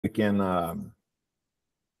can.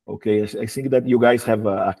 Okay, I think that you guys have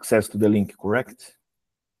access to the link, correct?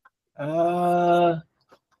 Not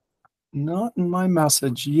in my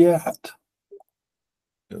message yet.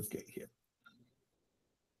 Okay, here.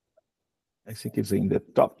 I think it's in the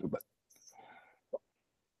top, but.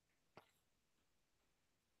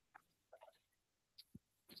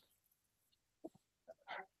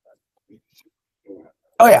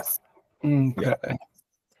 Oh yeah. Okay. Yeah.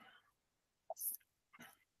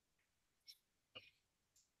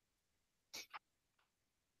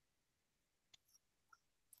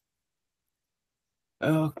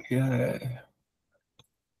 Okay.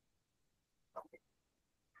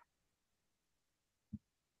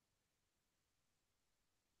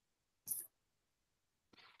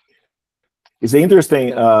 It's interesting,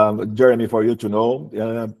 Jeremy, for you to know.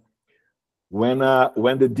 When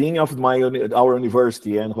the dean of our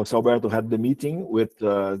university and José Alberto had the meeting with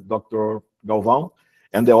Dr. Galvão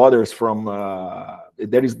and the others from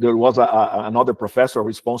there was another professor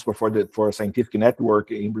responsible for scientific network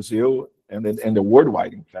in Brazil and the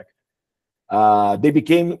worldwide, in fact. They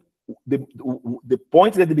became the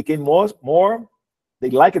point that they became more they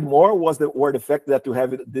liked it more was the fact that to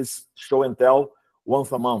have this show and tell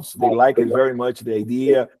once a month. They liked it very much, the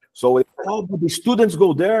idea. So the students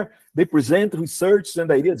go there, they present research and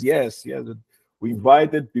ideas. Yes, we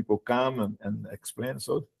invited people come and explain.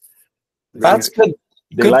 So that's good.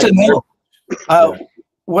 Good to know.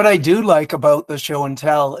 What I do like about the show and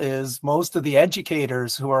tell is most of the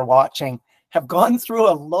educators who are watching have gone through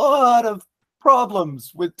a lot of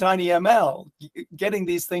problems with TinyML, getting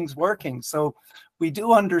these things working. So we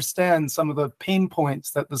do understand some of the pain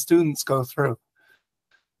points that the students go through.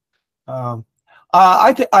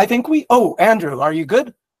 I think we. Oh, Andrew, are you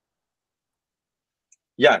good?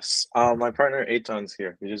 Yes. My partner Eitan's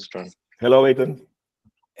here. He just joined. Hello, Eitan.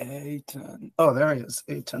 Eitan. Oh, there he is,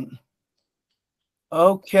 Eitan.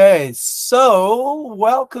 Okay, so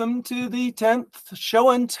welcome to the 10th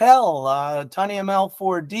Show and Tell,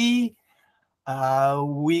 TinyML4D.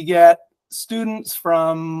 We get students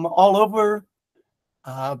from all over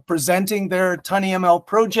presenting their TinyML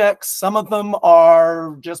projects. Some of them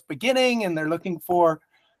are just beginning and they're looking for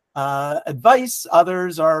advice.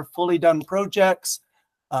 Others are fully done projects.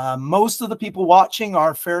 Most of the people watching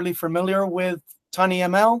are fairly familiar with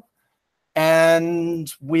TinyML. And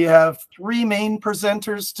we have three main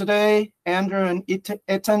presenters today, Andrew and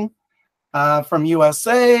Eitan from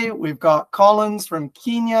USA. We've got Collins from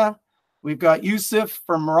Kenya. We've got Youssef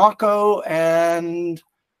from Morocco. And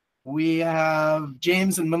we have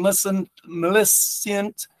James and Millicent,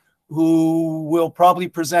 who will probably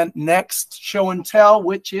present next show and tell,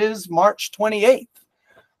 which is March 28th.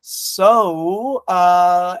 So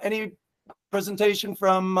any presentation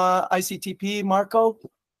from ICTP, Marco?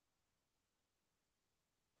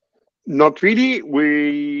 Not really.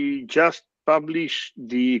 We just published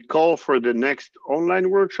the call for the next online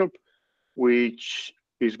workshop, which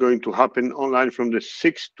is going to happen online from the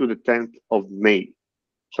 6th to the 10th of May.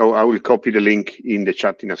 So I will copy the link in the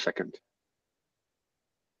chat in a second.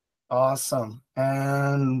 Awesome.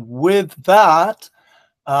 And with that,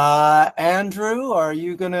 Andrew, are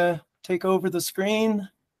you going to take over the screen?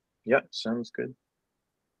 Yeah, sounds good.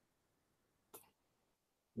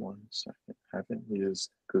 1 second. I haven't used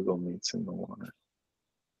Google Meets in a while.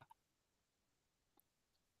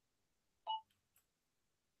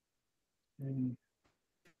 Okay.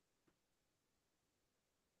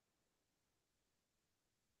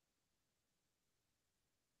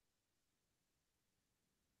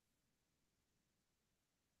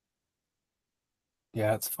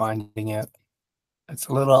 Yeah, it's finding it. It's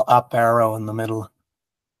a little up arrow in the middle.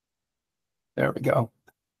 There we go.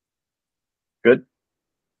 Good?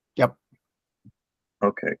 Yep.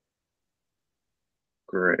 Okay.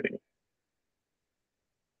 Great.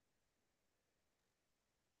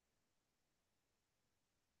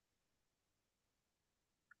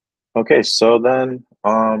 Okay, so then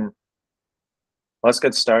let's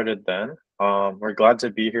get started then. We're glad to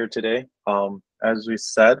be here today. As we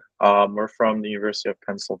said, we're from the University of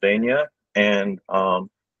Pennsylvania, and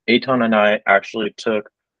Eitan and I actually took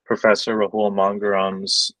Professor Rahul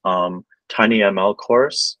Mangaram's TinyML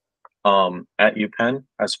course at UPenn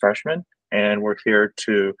as freshmen, and we're here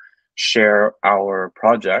to share our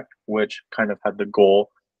project, which kind of had the goal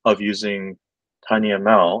of using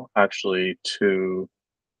TinyML actually to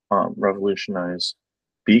revolutionize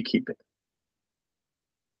beekeeping.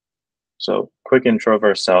 So quick intro of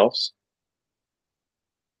ourselves.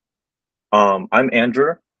 I'm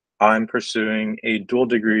Andrew. I'm pursuing a dual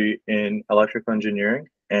degree in electrical engineering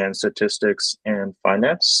and statistics and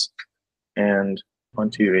finance. And on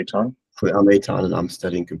to you, Eitan. I'm Eitan, and I'm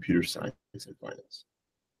studying computer science and finance.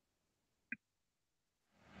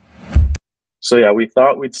 So yeah, we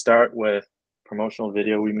thought we'd start with promotional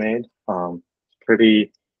video we made.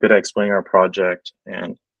 Pretty good at explaining our project,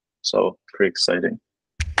 and so pretty exciting.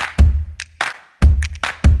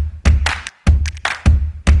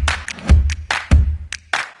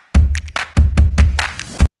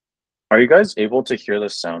 Are you guys able to hear the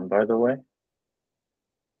sound, by the way?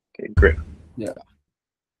 Okay, great. Yeah.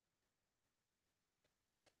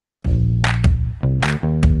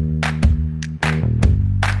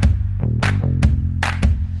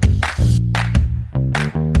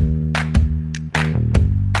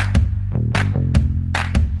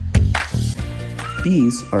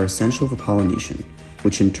 Bees are essential for pollination,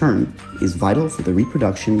 which in turn is vital for the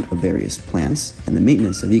reproduction of various plants and the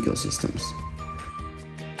maintenance of ecosystems.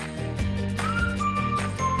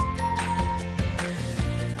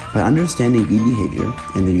 By understanding bee behavior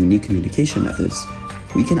and their unique communication methods,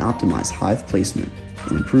 we can optimize hive placement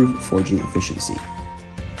and improve foraging efficiency.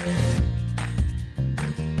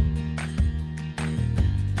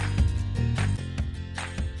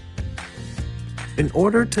 In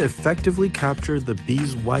order to effectively capture the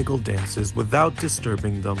bees' waggle dances without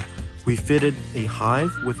disturbing them, we fitted a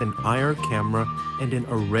hive with an IR camera and an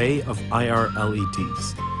array of IR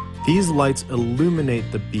LEDs. These lights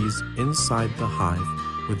illuminate the bees inside the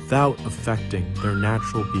hive without affecting their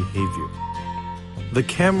natural behavior. The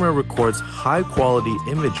camera records high-quality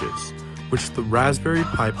images, which the Raspberry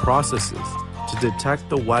Pi processes to detect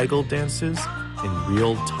the waggle dances in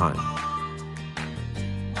real time.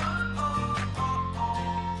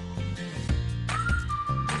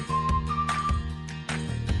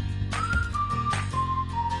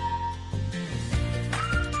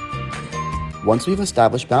 Once we've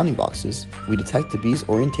established bounding boxes, we detect the bee's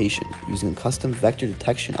orientation using a custom vector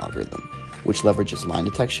detection algorithm, which leverages line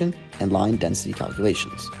detection and line density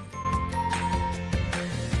calculations.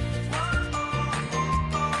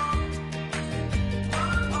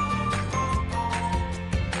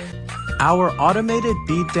 Our automated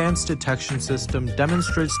bee dance detection system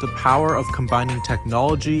demonstrates the power of combining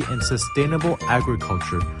technology and sustainable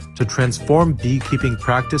agriculture to transform beekeeping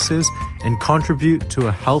practices and contribute to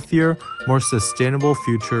a healthier, more sustainable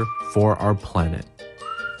future for our planet.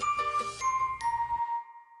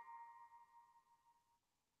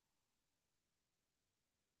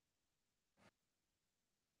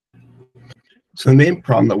 So the main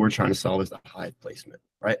problem that we're trying to solve is the hive placement,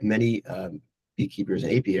 right? Many beekeepers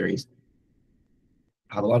and apiaries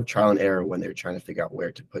have a lot of trial and error when they're trying to figure out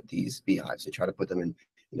where to put these beehives. They try to put them in,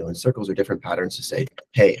 in circles or different patterns to say,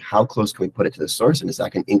 hey, how close can we put it to the source, and is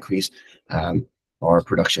that can increase our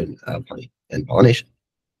production of honey and pollination.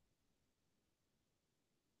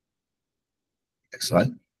 Next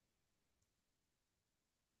slide.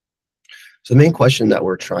 So the main question that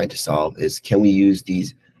we're trying to solve is, can we use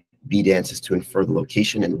these bee dances to infer the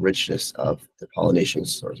location and richness of the pollination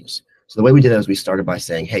sources? So the way we did that is we started by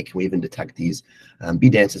saying, hey, can we even detect these bee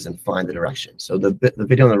dances and find the direction? So the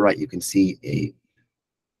video on the right, you can see a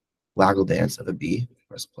waggle dance of a bee.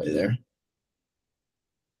 Press play there.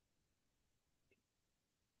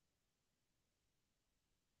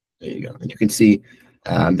 There you go. And you can see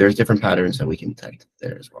there's different patterns that we can detect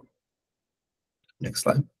there as well. Next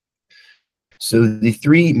slide. So the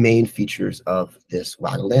three main features of this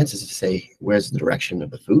waggle dance is to say, where's the direction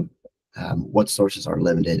of the food? What sources are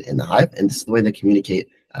limited in the hive, and this is the way they communicate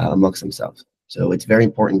amongst themselves. So it's very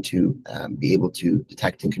important to be able to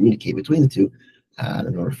detect and communicate between the two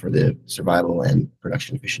in order for the survival and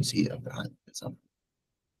production efficiency of the hive itself.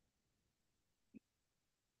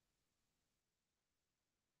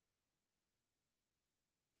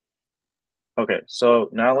 Okay, so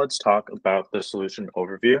now let's talk about the solution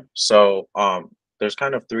overview. So there's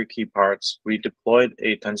kind of three key parts. We deployed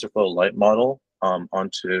a TensorFlow Lite model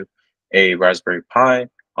onto a Raspberry Pi.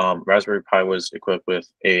 Raspberry Pi was equipped with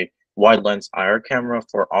a wide lens IR camera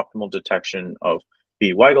for optimal detection of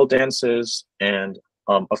bee waggle dances. And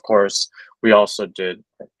of course, we also did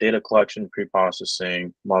data collection,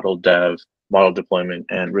 pre-processing, model dev, model deployment,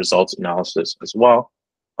 and results analysis as well.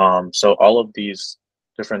 So all of these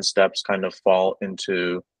different steps kind of fall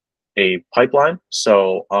into a pipeline.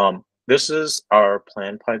 So this is our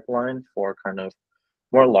planned pipeline for kind of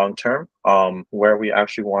more long-term, where we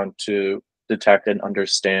actually want to detect and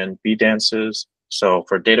understand bee dances. So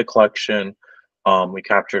for data collection, we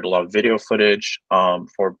captured a lot of video footage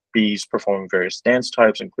for bees performing various dance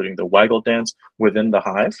types, including the waggle dance within the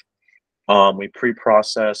hive. We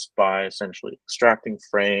pre-processed by essentially extracting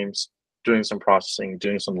frames, doing some processing,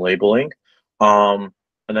 doing some labeling.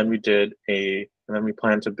 And then we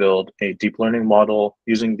plan to build a deep learning model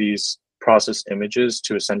using these process images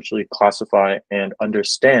to essentially classify and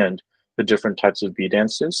understand the different types of bee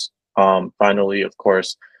dances. Finally, of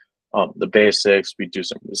course, the basics, we do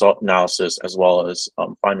some result analysis, as well as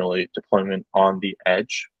finally deployment on the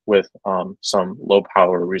edge with some low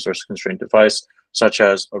power resource constrained device, such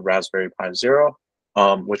as a Raspberry Pi Zero,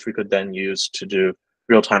 which we could then use to do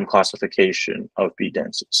real-time classification of bee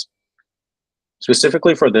dances.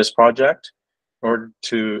 Specifically for this project, in order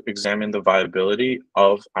to examine the viability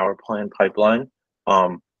of our planned pipeline,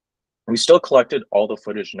 we still collected all the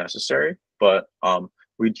footage necessary, but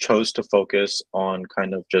we chose to focus on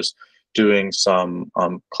kind of just doing some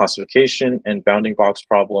classification and bounding box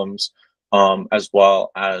problems, as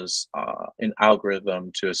well as an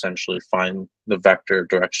algorithm to essentially find the vector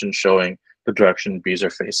direction showing the direction bees are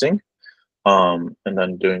facing, and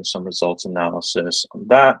then doing some results analysis on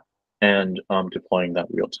that and deploying that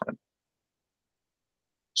real time.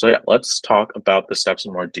 So yeah, let's talk about the steps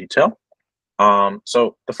in more detail.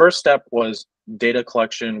 So the first step was data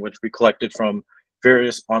collection, which we collected from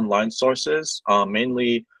various online sources,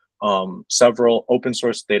 mainly several open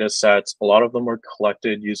source data sets. A lot of them were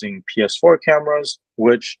collected using PS4 cameras,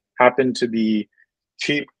 which happened to be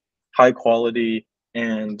cheap, high quality,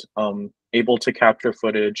 and able to capture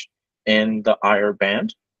footage in the IR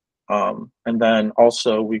band. And then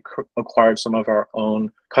also we acquired some of our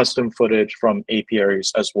own custom footage from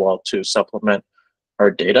apiaries as well to supplement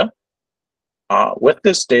our data. With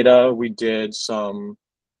this data, we did some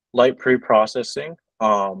light pre-processing.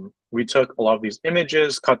 We took a lot of these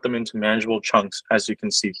images, cut them into manageable chunks, as you can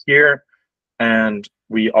see here. And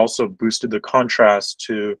we also boosted the contrast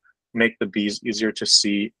to make the bees easier to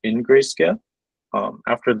see in grayscale.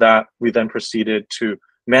 After that, we then proceeded to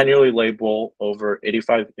manually label over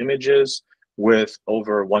 85 images with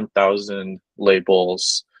over 1,000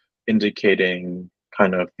 labels indicating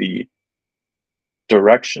kind of the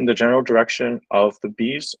direction, the general direction of the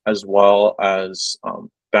bees, as well as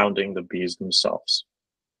bounding the bees themselves.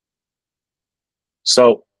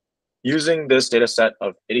 So using this data set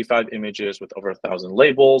of 85 images with over 1,000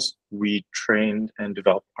 labels, we trained and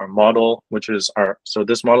developed our model, which is so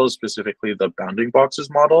this model is specifically the bounding boxes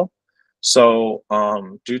model. So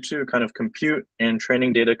due to kind of compute and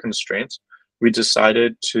training data constraints, we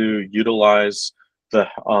decided to utilize the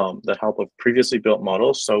help of previously built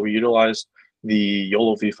models. So we utilized the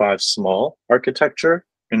YOLO v5 small architecture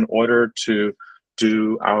in order to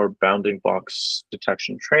do our bounding box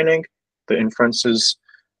detection training, the inferences.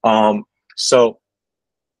 So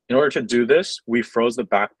in order to do this, we froze the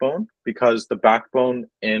backbone because the backbone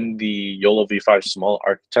in the YOLO v5 small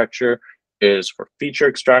architecture is for feature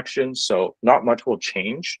extraction. So not much will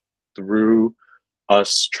change through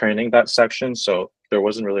us training that section. So there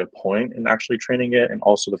wasn't really a point in actually training it. And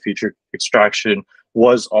also the feature extraction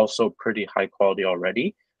was also pretty high quality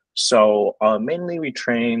already. So mainly we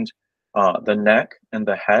trained the neck and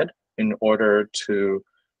the head in order to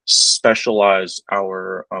specialize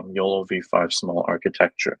our YOLO v5 small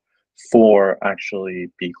architecture for actually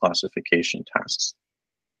bee classification tasks.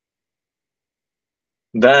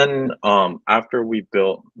 Then after we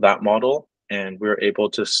built that model and we were able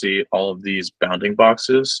to see all of these bounding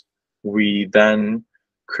boxes, we then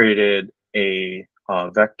created a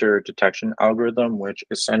vector detection algorithm, which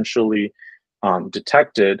essentially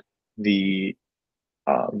detected the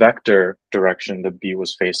vector direction the bee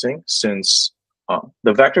was facing, since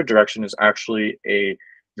the vector direction is actually a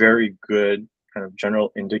very good kind of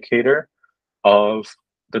general indicator of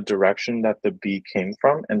the direction that the bee came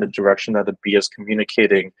from and the direction that the bee is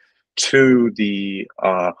communicating to the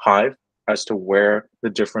hive as to where the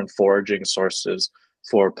different foraging sources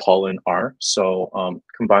for pollen are. So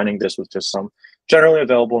combining this with just some generally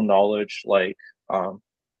available knowledge like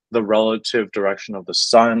the relative direction of the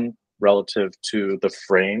sun relative to the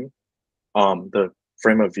frame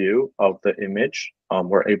of view of the image,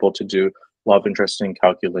 we're able to do a lot of interesting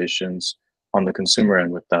calculations on the consumer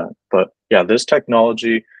end with that. But yeah, this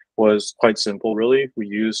technology was quite simple, really. We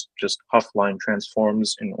used just Huff line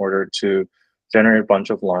transforms in order to generate a bunch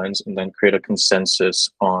of lines and then create a consensus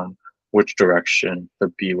on which direction the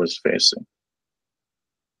bee was facing.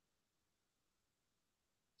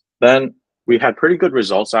 Then we had pretty good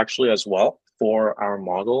results actually as well for our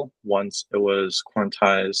model once it was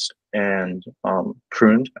quantized and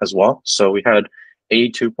pruned as well. So we had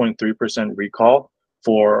 82.3% recall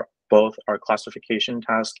for both our classification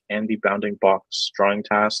task and the bounding box drawing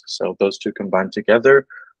task. So those two combined together,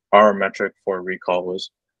 our metric for recall was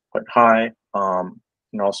quite high. You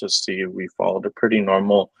can also see we followed a pretty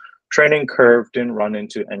normal training curve, didn't run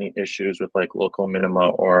into any issues with like local minima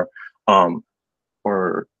or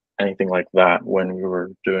anything like that when we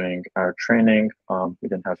were doing our training. We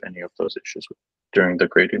didn't have any of those issues during the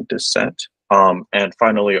gradient descent. And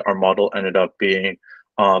finally, our model ended up being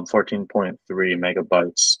 14.3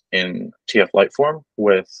 megabytes in TF Lite form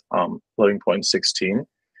with floating point 16,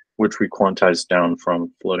 which we quantized down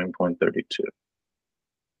from floating point 32.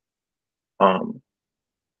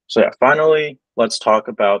 So yeah, finally, let's talk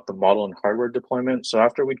about the model and hardware deployment. So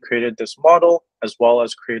after we'd created this model, as well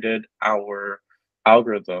as created our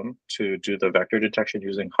algorithm to do the vector detection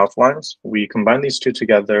using huff lines, we combined these two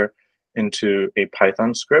together into a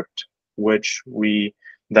Python script, which we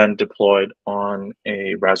then deployed on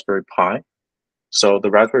a Raspberry Pi. So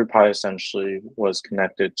the Raspberry Pi essentially was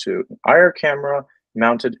connected to an IR camera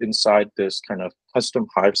mounted inside this kind of custom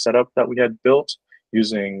Hive setup that we had built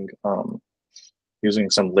using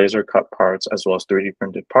some laser cut parts as well as 3D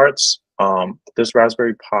printed parts. This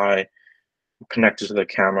Raspberry Pi connected to the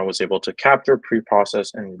camera was able to capture,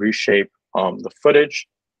 pre-process, and reshape the footage,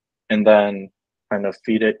 and then kind of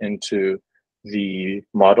feed it into the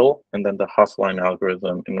model and then the huff line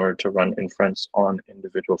algorithm in order to run inference on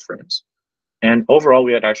individual frames. And overall,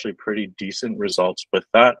 we had actually pretty decent results with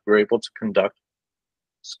that. We were able to conduct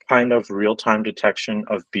kind of real-time detection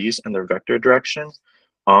of bees and their vector direction.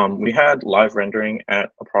 We had live rendering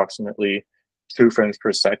at approximately 2 frames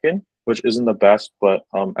per second, which isn't the best, but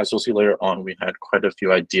as you'll see later on, we had quite a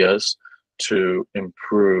few ideas to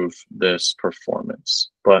improve this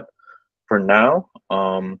performance. But for now,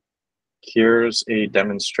 here's a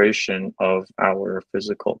demonstration of our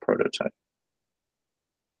physical prototype.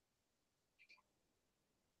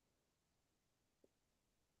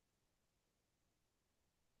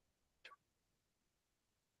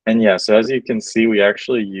 And yeah, so as you can see, we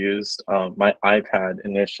actually used my iPad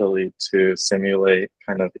initially to simulate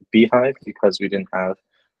kind of a beehive because we didn't have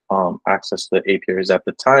access to the apiaries at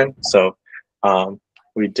the time. So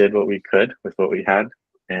we did what we could with what we had,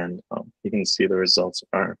 and you can see the results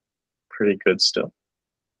are pretty good still.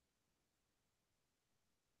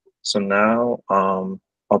 So now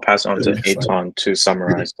I'll pass on to Eitan to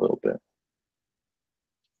summarize a little bit.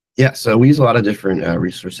 Yeah, so we use a lot of different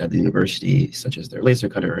resources at the university, such as their laser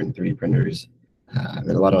cutter and 3D printers,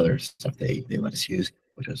 and a lot of other stuff they let us use,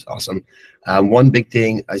 which is awesome. One big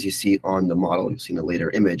thing, as you see on the model, you'll see in a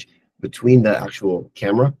later image, between the actual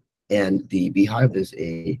camera and the beehive, there's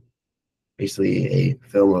basically a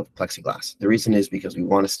film of plexiglass. The reason is because we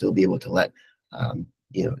want to still be able to let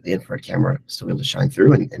the infrared camera still be able to shine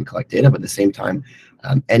through and collect data, but at the same time,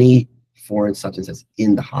 any foreign substance that's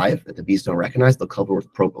in the hive that the bees don't recognize, they'll cover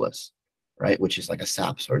with propolis, right? Which is like a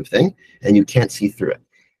sap sort of thing, and you can't see through it.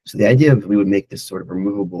 So the idea of we would make this sort of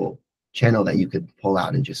removable channel that you could pull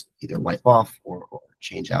out and just either wipe off or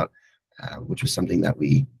change out, which was something that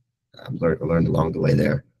we learned along the way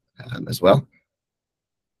there as well.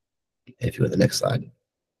 If you go to the next slide.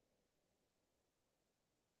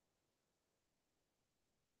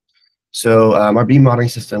 So our bee monitoring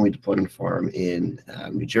system we deployed on farm in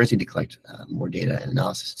New Jersey to collect more data and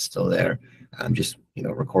analysis. It's still there, just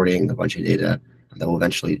recording a bunch of data that we'll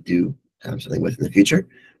eventually do something with in the future.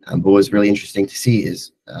 But what was really interesting to see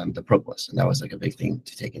is the propolis, and that was like a big thing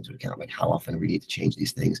to take into account, like how often we need to change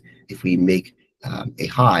these things. If we make a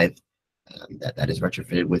hive that is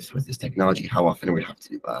retrofitted with this technology, how often we have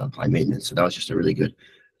to apply maintenance. So that was just a really good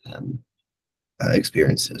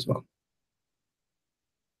experience as well.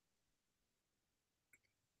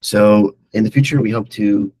 So in the future, we hope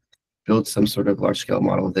to build some sort of large-scale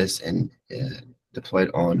model of this and deploy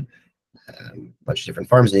it on a bunch of different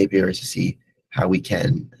farms and apiaries to see how we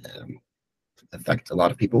can affect a lot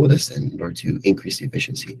of people with this in order to increase the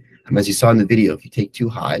efficiency. As you saw in the video, if you take 2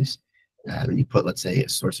 hives and you put, let's say, a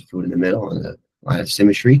source of food in the middle and a line of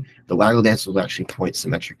symmetry, the waggle dance will actually point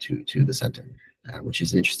symmetric to the center, which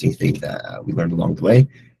is an interesting thing that we learned along the way,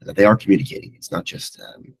 that they are communicating. It's not just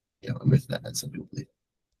a myth that some people believe.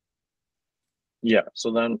 Yeah,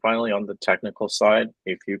 so then finally on the technical side,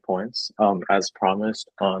 a few points, as promised,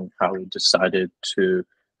 on how we decided to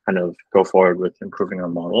kind of go forward with improving our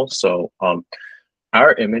model. So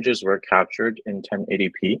our images were captured in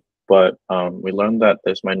 1080p, but we learned that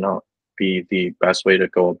this might not be the best way to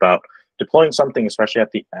go about deploying something, especially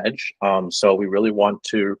at the edge. So we really want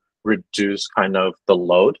to reduce kind of the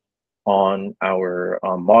load on our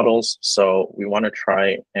models. So we want to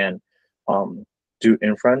try and do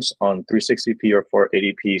inference on 360p or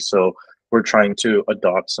 480p. So we're trying to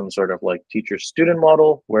adopt some sort of like teacher-student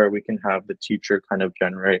model where we can have the teacher kind of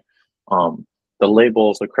generate the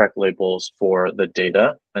labels, the correct labels for the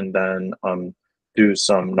data, and then do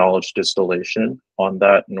some knowledge distillation on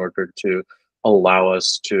that in order to allow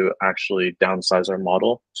us to actually downsize our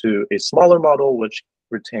model to a smaller model, which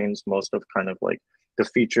retains most of kind of like the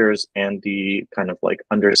features and the kind of like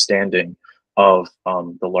understanding of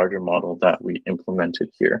the larger model that we implemented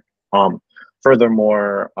here.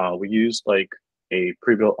 Furthermore, we used like a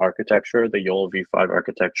pre-built architecture, the YOLO v5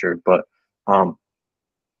 architecture, but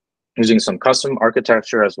using some custom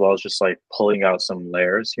architecture as well as just like pulling out some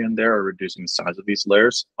layers here and there or reducing the size of these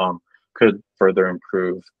layers could further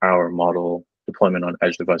improve our model deployment on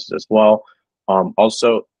edge devices as well.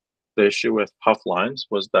 Also, the issue with puff lines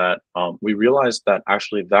was that we realized that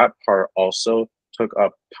actually that part also took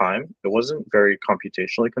up time. It wasn't very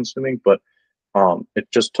computationally consuming, but it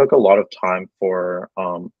just took a lot of time for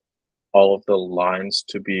all of the lines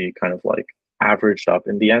to be kind of like averaged up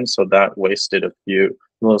in the end. So that wasted a few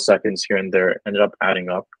milliseconds here and there, ended up adding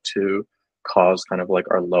up to cause kind of like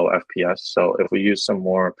our low FPS. So if we use some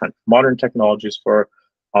more kind of modern technologies for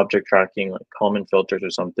object tracking, like Kalman filters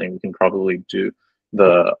or something, we can probably do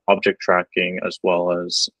the object tracking as well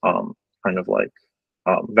as kind of like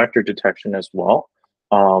vector detection as well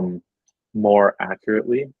more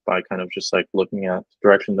accurately by kind of just like looking at the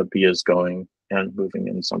direction the bee is going and moving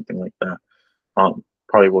in something like that.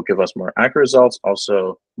 Probably will give us more accurate results,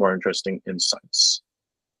 also more interesting insights.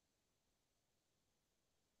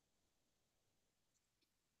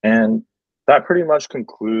 And that pretty much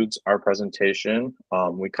concludes our presentation.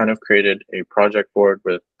 We kind of created a project board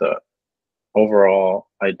with the overall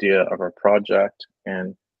idea of our project.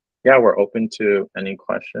 And yeah, we're open to any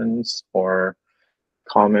questions or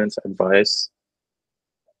comments, advice.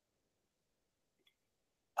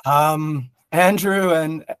 Andrew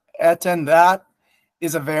and Eitan, that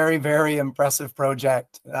is a very, very impressive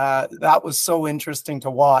project. That was so interesting to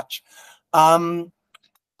watch.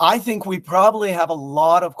 I think we probably have a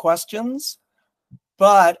lot of questions,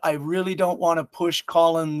 but I really don't want to push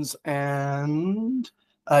Collins and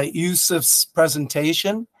Youssef's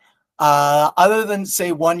presentation. Other than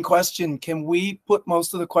say one question, can we put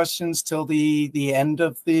most of the questions till the end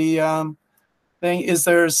of the thing? Is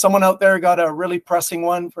there someone out there got a really pressing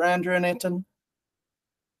one for Andrew and Eitan?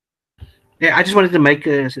 Yeah, I just wanted to make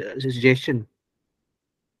a suggestion.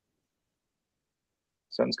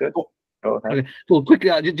 Sounds good. Cool. Go ahead. Okay, well,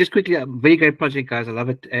 quickly, just quickly, very great project, guys. I love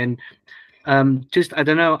it. And just, I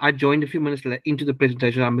don't know, I joined a few minutes into the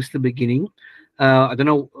presentation. I missed the beginning. I don't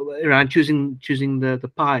know, around choosing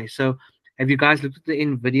the pie. So have you guys looked at the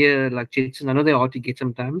NVIDIA like Jetson? I know they're hard to get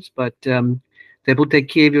sometimes, but they will take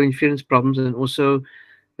care of your inference problems, and also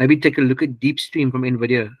maybe take a look at DeepStream from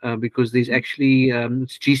NVIDIA because there's actually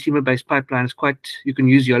it's GStreamer based pipeline. It's quite, you can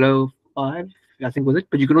use YOLO 5, I think, with it,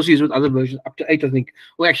 but you can also use it with other versions up to 8, I think.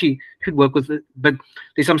 Well, actually, should work with it. But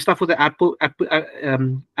there's some stuff with the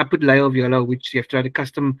output layer of YOLO, which you have to add a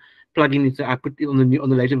custom plugin into output on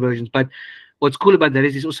the later versions. But what's cool about that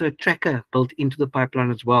is there's also a tracker built into the pipeline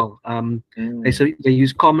as well. They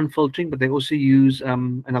use common filtering, but they also use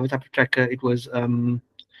another type of tracker. It was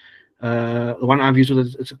the one I've used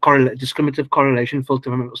with it's a discriminative correlation filter,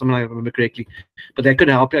 something like I remember correctly. But that could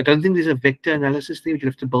help you. I don't think there's a vector analysis there, which you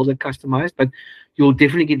have to build and customize, but you'll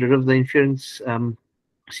definitely get rid of the inference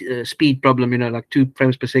speed problem, like 2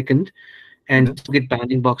 frames per second, and still get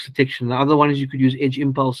bounding box detection. The other one is you could use Edge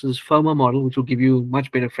Impulse's FOMO model, which will give you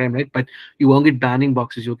much better frame rate, but you won't get bounding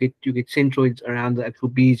boxes. You get centroids around the actual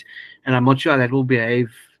bees, and I'm not sure how that will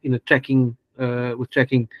behave in a tracking with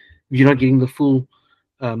tracking. You're not getting the full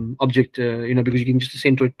object, because you're getting just a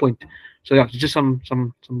centroid point. So yeah, just some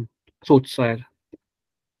thoughts I had.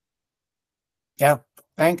 Yeah,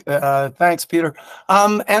 thanks, Peter.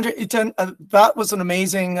 Andrew, Eitan, that was an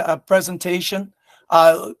amazing presentation.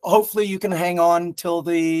 Hopefully you can hang on till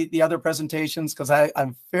the other presentations, because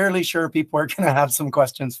I'm fairly sure people are going to have some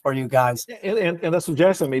questions for you guys. And a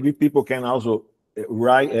suggestion, maybe people can also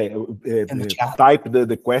write, in the chat. type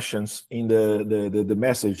the questions in the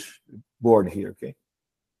message board here, okay?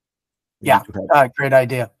 Yeah, great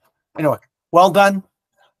idea. Anyway, well done.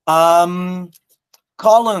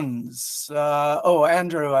 Collins,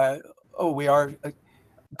 Andrew, we are,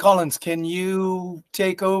 Collins, can you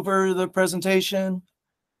take over the presentation?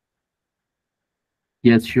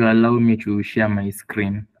 Yes, sure. Allow me to share my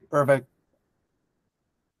screen. Perfect.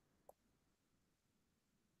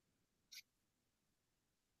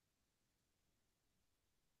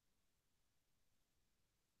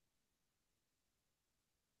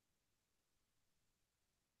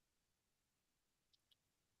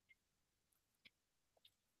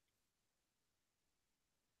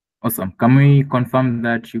 Awesome. Can we confirm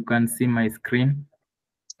that you can see my screen?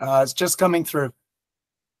 It's just coming through.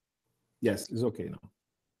 Yes, it's okay now.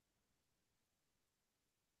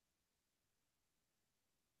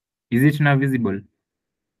 Is it now visible?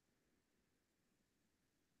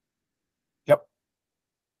 Yep.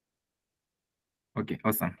 Okay,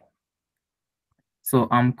 awesome. So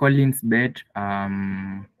I'm Collins Bett,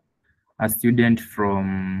 a student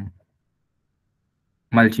from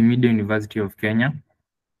Multimedia University of Kenya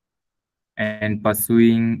and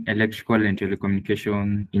pursuing electrical and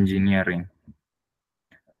telecommunication engineering.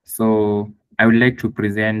 So I would like to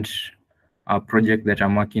present a project that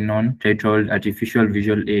I'm working on titled Artificial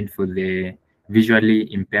Visual Aid for the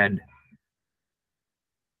Visually Impaired.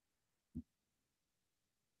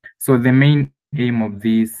 So the main aim of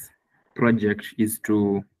this project is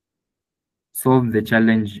to solve the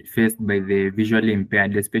challenge faced by the visually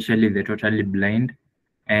impaired, especially the totally blind,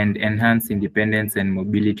 and enhance independence and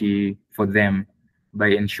mobility for them by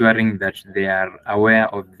ensuring that they are aware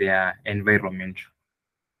of their environment.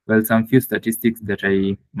 Well, some few statistics that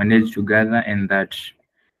I managed to gather and that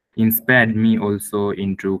inspired me also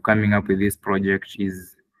into coming up with this project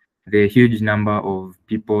is the huge number of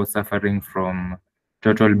people suffering from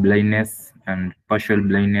total blindness and partial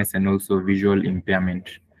blindness and also visual impairment.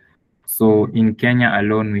 So in Kenya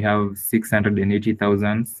alone, we have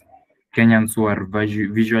 680,000 Kenyans who are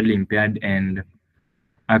visually impaired, and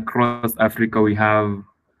across Africa, we have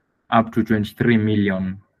up to 23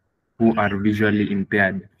 million who are visually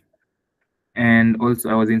impaired. And also,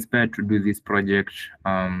 I was inspired to do this project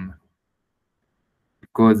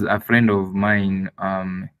because a friend of mine,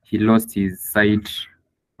 he lost his sight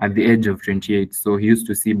at the age of 28. So he used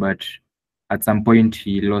to see, but at some point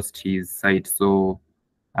he lost his sight. So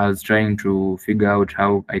I was trying to figure out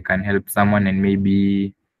how I can help someone and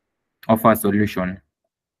maybe offer a solution.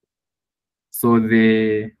 So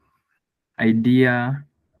the idea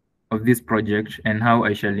of this project and how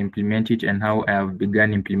I shall implement it and how I have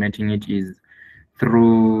begun implementing it is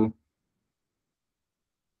through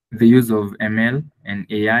the use of ML and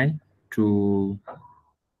AI to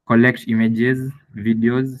collect images,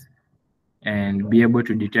 videos, and be able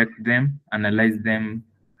to detect them, analyze them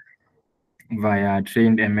via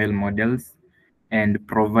trained ML models, and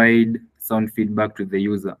provide sound feedback to the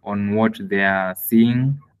user on what they are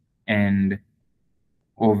seeing and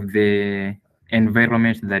of the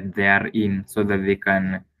environment that they are in so that they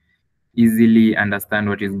can easily understand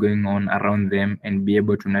what is going on around them and be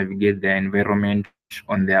able to navigate their environment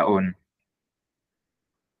on their own.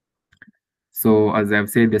 So as I've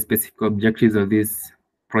said, the specific objectives of this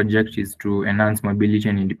project is to enhance mobility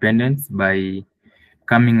and independence by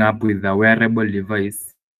coming up with a wearable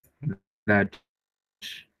device that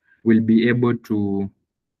will be able to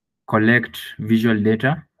collect visual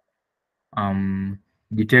data,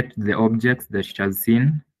 detect the objects that it has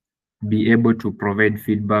seen, be able to provide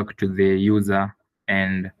feedback to the user,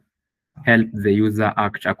 and help the user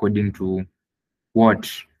act according to what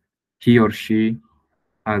he or she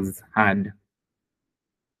has had.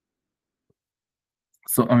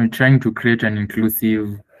 So I'm trying to create an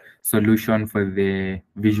inclusive solution for the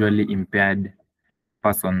visually impaired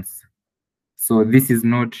persons. So this is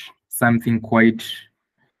not something quite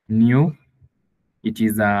new. It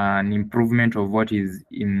is an improvement of what is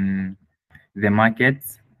in the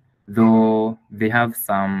markets, though they have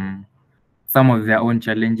some of their own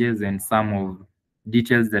challenges and some of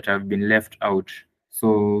details that have been left out.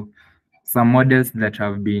 So some models that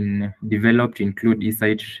have been developed include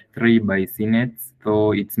eSight 3 by CNETs,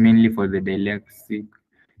 though it's mainly for the dyslexic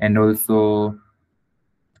and also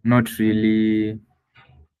not really,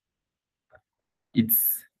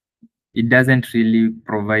 it doesn't really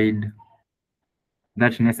provide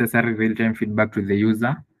that necessary real-time feedback to the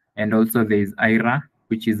user. And also there is Ira,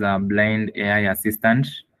 which is a blind AI assistant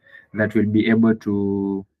that will be able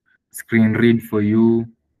to screen read for you,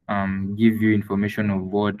 give you information of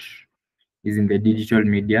what is in the digital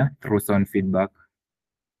media through sound feedback.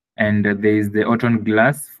 And there is the Auton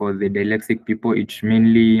Glass for the dyslexic people. It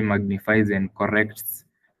mainly magnifies and corrects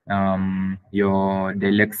your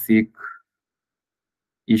dyslexic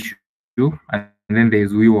issue. And then there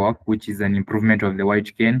is WeWalk, which is an improvement of the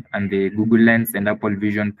White Cane, and the Google Lens and Apple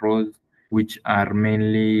Vision Pros, which are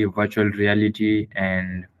mainly virtual reality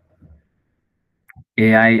and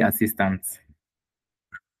AI assistants.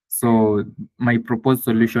 So my proposed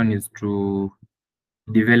solution is to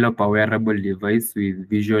develop a wearable device with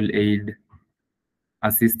visual aid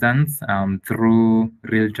assistance through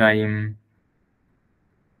real-time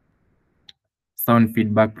sound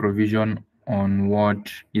feedback provision on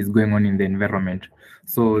what is going on in the environment.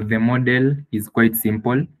 So the model is quite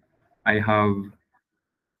simple. I have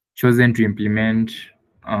chosen to implement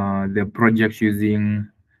the project using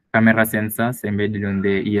camera sensors embedded on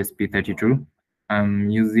the ESP32. I'm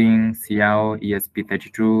using Xiao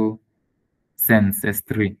ESP32 Sense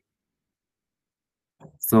S3.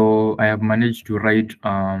 So I have managed to write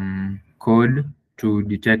code to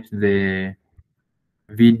detect the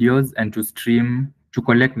videos and to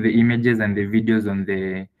collect the images and the videos on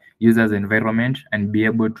the user's environment and be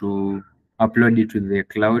able to upload it to the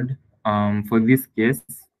cloud. For this case,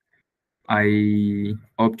 I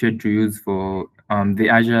opted to use for the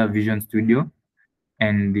Azure Vision Studio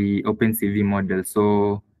and the OpenCV model.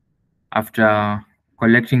 So after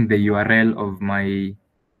collecting the URL of my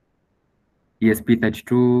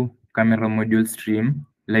ESP32 camera module stream,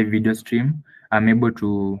 live video stream, I'm able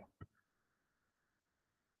to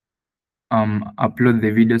upload the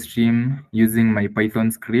video stream using my Python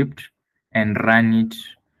script and run it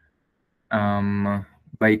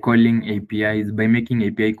by calling APIs, by making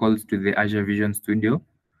API calls to the Azure Vision Studio,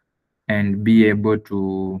 and be able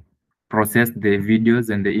to process the videos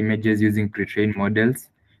and the images using pre-trained models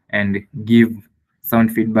and give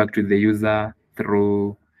sound feedback to the user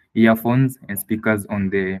through earphones and speakers on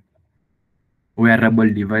the wearable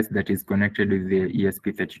device that is connected with the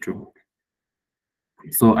ESP32.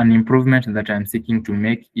 So an improvement that I'm seeking to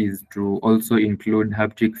make is to also include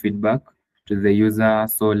haptic feedback to the user.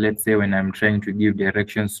 So let's say when I'm trying to give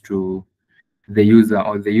directions to the user,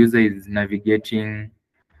 or the user is navigating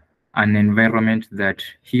an environment that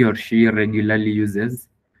he or she regularly uses,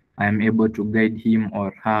 I'm able to guide him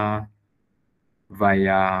or her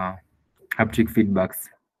via haptic feedbacks.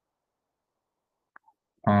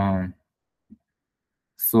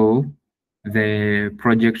 So the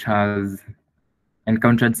project has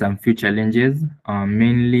encountered some few challenges.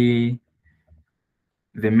 Mainly,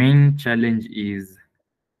 the main challenge is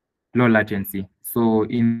low latency. So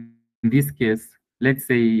in this case, let's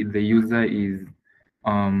say the user is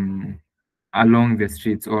along the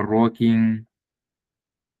streets or walking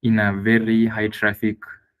in a very high traffic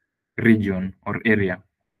region or area.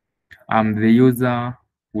 The user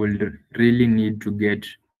will really need to get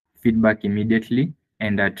feedback immediately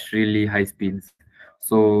and at really high speeds.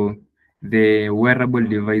 So the wearable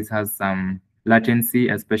device has some latency,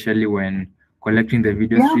 especially when collecting the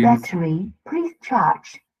video streams. Battery, please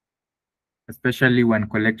charge. Especially when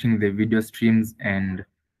collecting the video streams and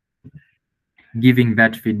giving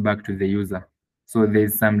that feedback to the user. So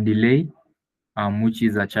there's some delay, which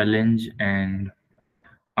is a challenge, and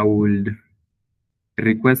I would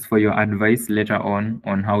request for your advice later on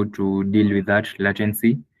how to deal with that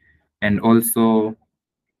latency, and also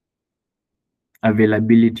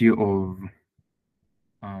availability of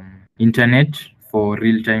internet for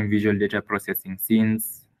real-time visual data processing,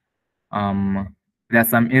 since there are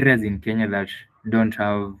some areas in Kenya that don't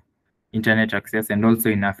have internet access, and also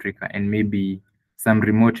in Africa, and maybe some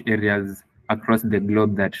remote areas across the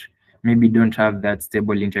globe that maybe don't have that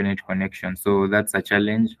stable internet connection. So that's a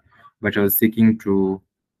challenge, but I was seeking to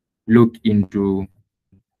look into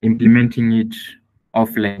implementing it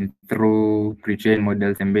offline through pre-trained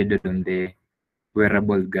models embedded on the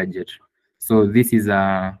wearable gadget. So this is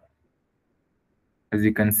as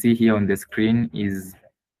you can see here on the screen, is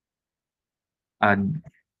a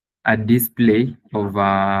display of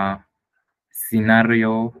a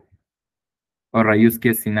scenario or a use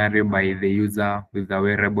case scenario by the user with a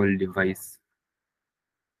wearable device.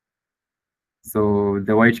 So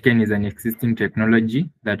the white cane is an existing technology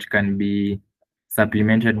that can be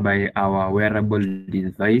supplemented by our wearable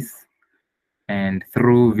device, and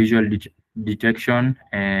through visual detection,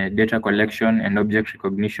 data collection, and object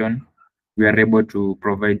recognition, we are able to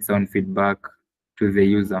provide sound feedback to the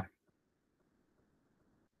user.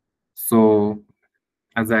 So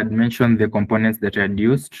as I had mentioned, the components that I had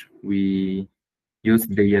used, we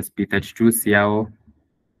used the ESP32 CIAO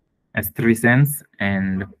S3 Sense,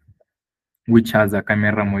 and which has a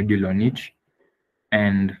camera module on it,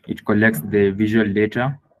 and it collects the visual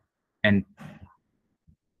data, and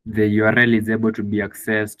the URL is able to be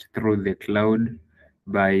accessed through the cloud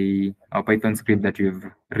by a Python script that we've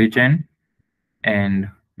written, and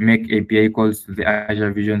make API calls to the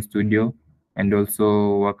Azure Vision Studio, and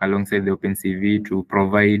also work alongside the OpenCV to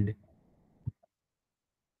provide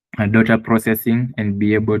data processing and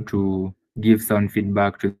be able to give sound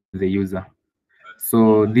feedback to the user.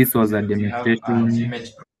 So this was a demonstration.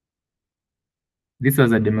 This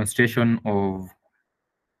was a demonstration of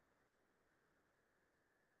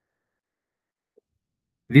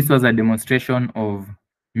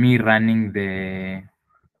me running the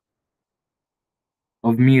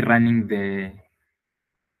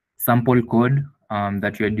sample code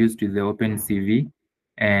that we had used to the OpenCV,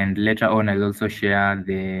 and later on I'll also share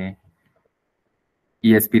the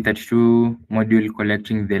ESP32 module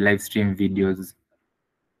collecting the live stream videos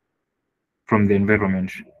from the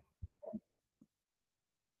environment.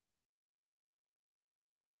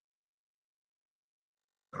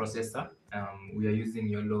 Processor, we are using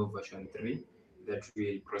YOLO version 3, that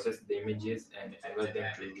will process the images and convert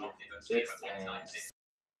them to text and I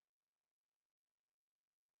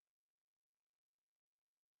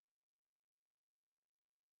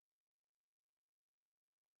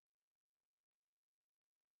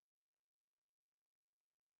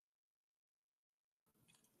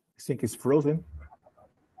think it's frozen.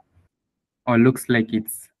 or looks like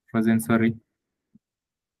it's frozen, sorry.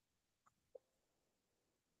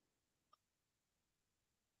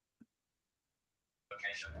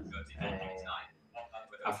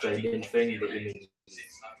 After identifying the images.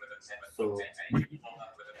 So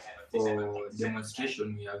for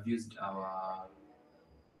demonstration, we have used our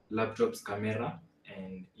laptop's camera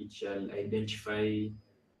and it shall identify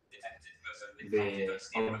the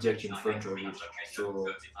object in front of it. So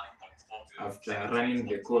after running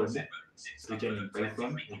the code written in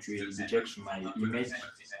Python, it will detect my image.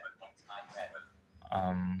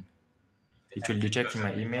 It will detect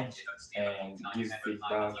my image and give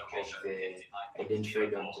feedback of the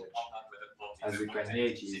identified object. As you can hear,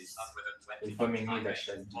 it is informing me that it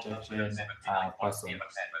has detected a person.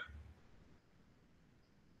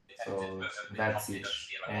 So that's it.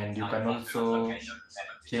 And you can also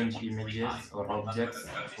change images or objects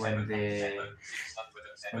when the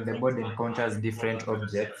board encounters different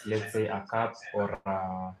objects, let's say a cup or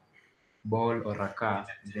a ball or a car,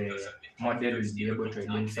 the model will be able to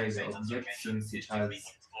identify the object since it has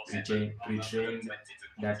pre-trained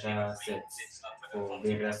data sets for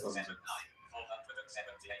various objects.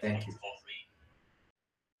 Thank you.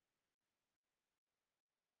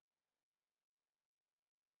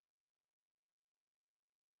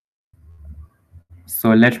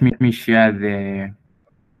 So let me share the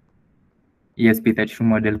ESP32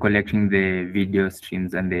 model collecting the video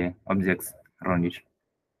streams and the objects around it.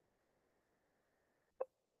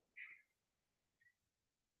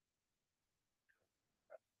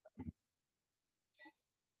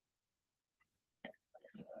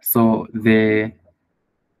 So the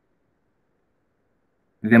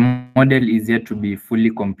model is yet to be fully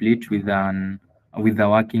complete with a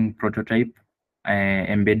working prototype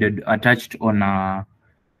embedded attached on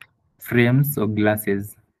frames or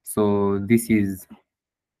glasses. So this is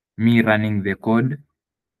me running the code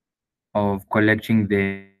of collecting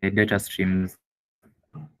the data streams.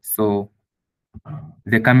 So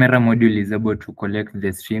the camera module is able to collect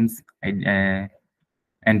the streams and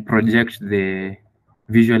project the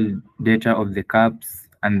visual data of the cups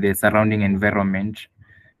and the surrounding environment.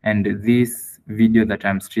 And this video that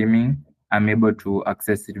I'm streaming, I'm able to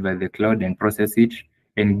access it by the cloud and process it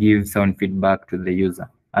and give sound feedback to the user,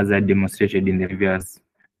 as I demonstrated in the previous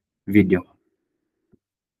video.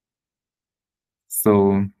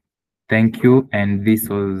 So thank you, and this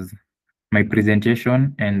was my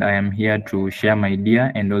presentation, and I am here to share my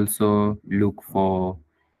idea and also look for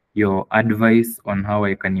your advice on how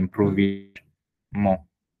I can improve it more.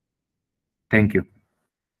 Thank you.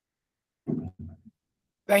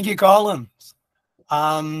 Thank you, Colin.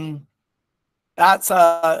 That's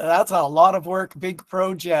a lot of work, big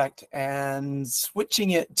project, and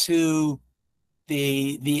switching it to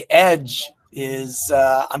the edge is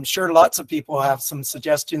I'm sure lots of people have some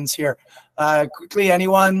suggestions here. Quickly,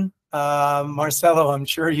 anyone? Marcelo, I'm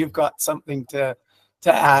sure you've got something to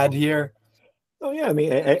add here. Oh yeah, I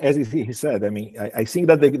mean, as he said, I mean, I think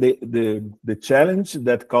that the challenge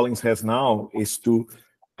that Collins has now is to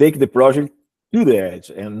take the project to the edge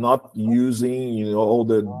and not using all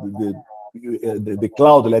the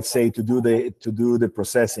cloud, let's say, to do the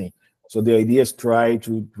processing. So the idea is try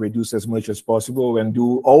to reduce as much as possible and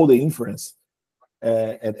do all the inference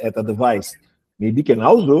at a device. Maybe can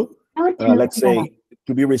also, let's say,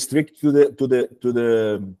 to be restricted to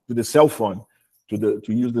the cell phone, to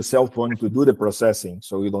use the cell phone to do the processing.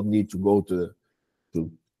 So you don't need to go to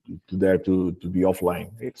there to be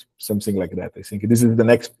offline. It's something like that. I think this is the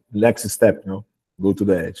next step. Go to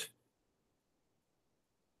the edge.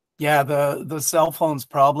 Yeah, the cell phone's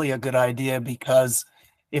probably a good idea, because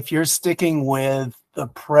if you're sticking with the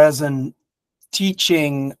present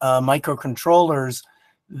teaching microcontrollers,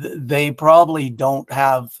 they probably don't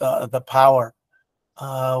have the power,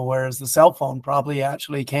 whereas the cell phone probably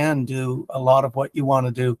actually can do a lot of what you want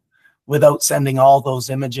to do without sending all those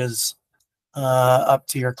images up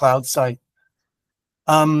to your cloud site.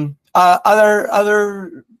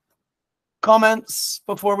 Other comments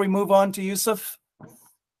before we move on to Youssef?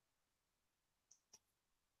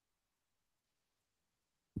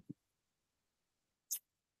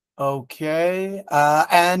 Okay,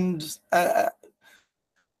 and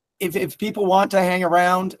if people want to hang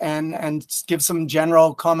around and give some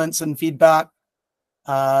general comments and feedback,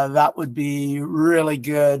 that would be really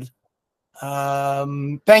good.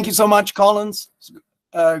 Thank you so much, Collins.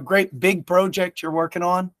 A great big project you're working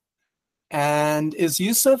on. And is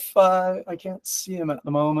Youssef, I can't see him at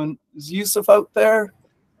the moment. Is Youssef out there?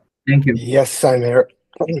 Thank you. Yes, I'm here.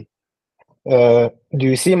 Do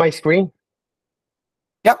you see my screen?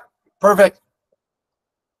 Yep, perfect.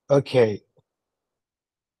 Okay.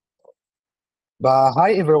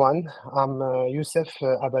 Hi, everyone. I'm Youssef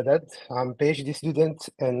Abadade. I'm PhD student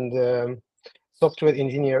and software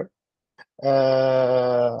engineer.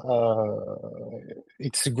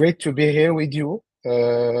 It's great to be here with you.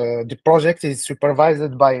 The project is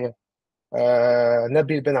supervised by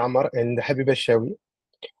Nabil Ben Amar and Habib Al-Shawi.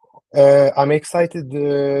 I'm excited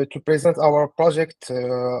to present our project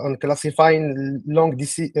on classifying long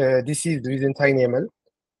disease within TinyML.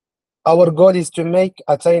 Our goal is to make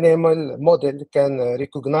a TinyML model can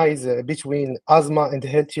recognize between asthma and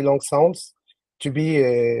healthy long sounds to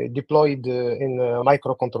be deployed in a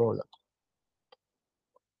microcontroller.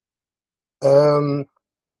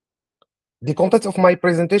 The content of my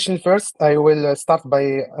presentation first, I will start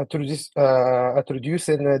by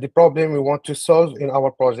introducing the problem we want to solve in our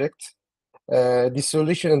project, the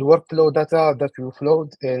solution and workflow data that we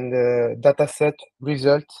flowed, and dataset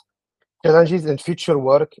results, challenges and future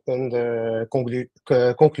work, and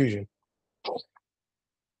conclusion.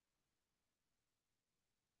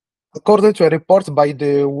 According to a report by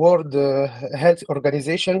the World Health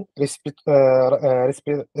Organization,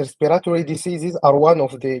 respiratory diseases are one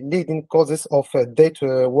of the leading causes of death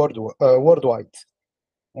worldwide.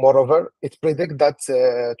 Moreover, it predicts that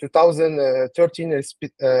 2013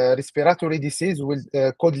 respiratory disease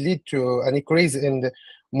could lead to an increase in the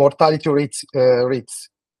mortality rates.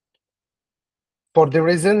 For the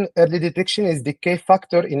reason, early detection is the key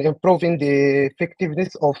factor in improving the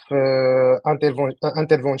effectiveness of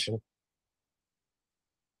intervention.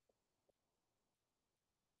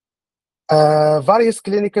 Various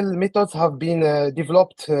clinical methods have been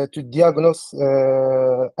developed to diagnose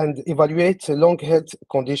and evaluate long health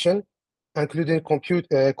condition, including computed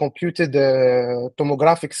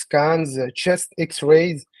tomographic scans, chest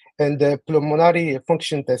X-rays, and pulmonary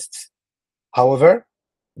function tests. However,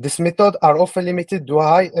 these methods are often limited to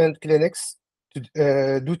high-end clinics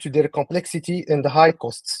due to their complexity and high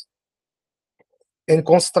costs. In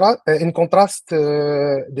contrast,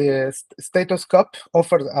 the stethoscope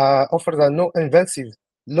offers a non-invasive,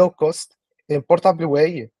 low-cost, and portable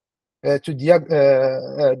way to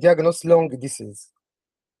diagnose lung disease.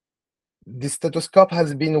 The stethoscope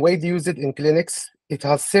has been widely used in clinics. It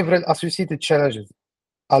has several associated challenges.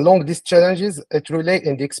 Along these challenges, it relies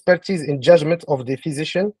on the expertise and judgment of the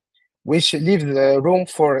physician, which leaves room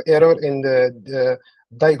for error in the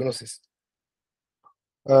diagnosis.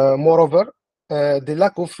 Moreover, the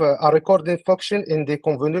lack of a recording function in the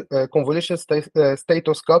convolution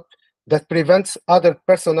stethoscope that prevents other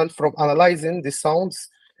personnel from analyzing the sounds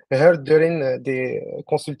heard during the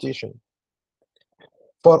consultation.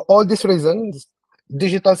 For all these reasons,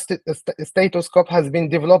 digital stethoscope has been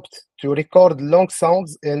developed to record long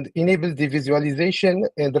sounds and enable the visualization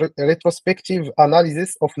and retrospective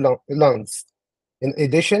analysis of lungs. In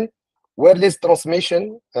addition, wireless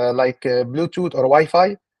transmission like Bluetooth or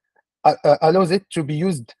Wi-Fi allows it to be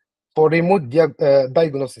used for remote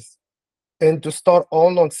diagnosis and to store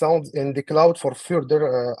all long sounds in the cloud for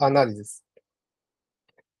further analysis.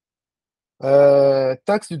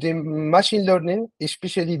 Thanks to the machine learning,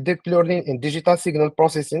 especially deep learning and digital signal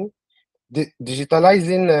processing,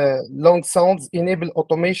 digitalizing long sounds enable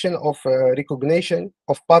automation of recognition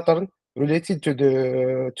of pattern related to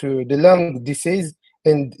the lung disease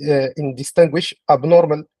and distinguish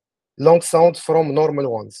abnormal long sounds from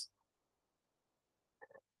normal ones.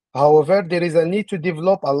 However, there is a need to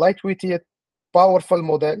develop a lightweight yet powerful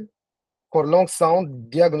model for long sound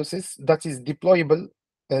diagnosis that is deployable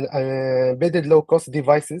and embedded low-cost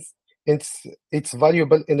devices. It's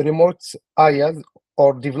valuable in remote areas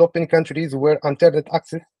or developing countries where internet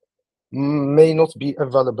access may not be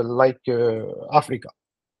available, like Africa.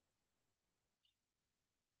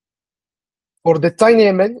 For the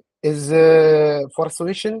TinyML for a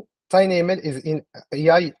solution, TinyML is an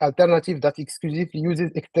AI alternative that exclusively uses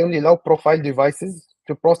extremely low-profile devices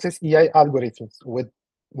to process AI algorithms. With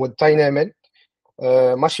TinyML,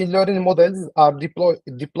 machine learning models are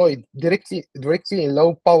deployed directly in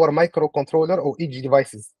low-power microcontroller or edge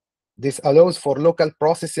devices. This allows for local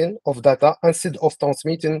processing of data instead of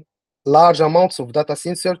transmitting large amounts of data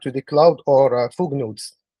sensor to the cloud or fog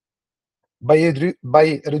nodes. By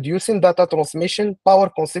reducing data transmission, power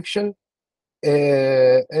consumption,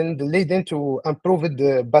 and leading to improved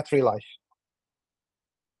battery life.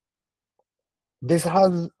 This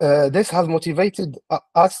has motivated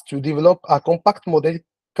us to develop a compact model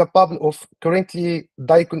capable of currently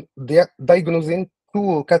diagnosing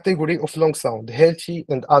two categories of long sound, healthy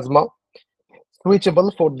and asthma,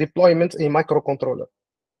 switchable for deployment in microcontroller.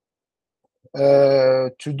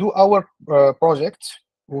 To do our project,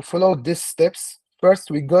 we followed these steps. First,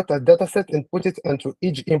 we got a dataset and put it into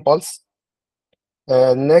each impulse.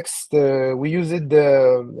 Next, we used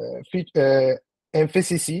the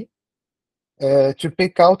MFCC to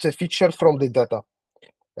pick out a feature from the data.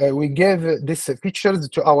 We gave these features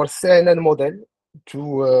to our CNN model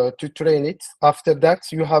to train it. After that,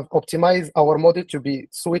 you have optimized our model to be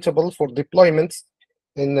suitable for deployment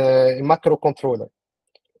in a microcontroller.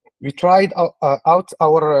 We tried out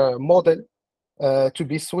our model to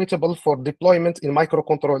be suitable for deployment in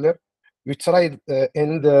microcontroller. We tried,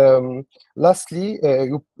 and lastly,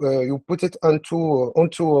 you put it onto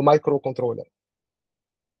a microcontroller.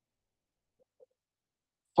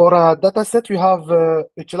 For a dataset, we have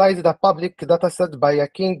utilized a public dataset by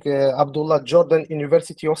King Abdullah Jordan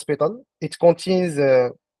University Hospital. It contains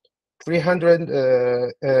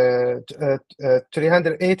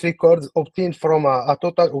 308 records obtained from a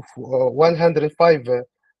total of 105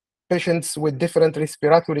 patients with different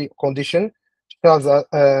respiratory conditions,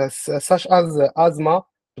 such as asthma,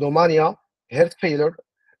 pneumonia, heart failure,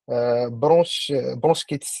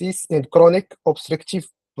 bronchitis, and chronic obstructive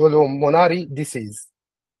pulmonary disease.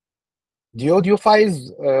 The audio files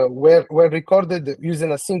were recorded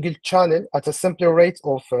using a single channel at a sampling rate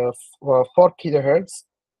of 4 kHz,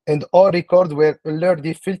 and all records were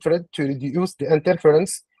already filtered to reduce the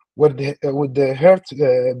interference with the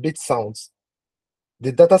heartbeat sounds.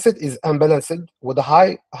 The dataset is unbalanced, with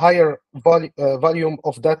a higher volume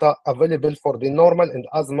of data available for the normal and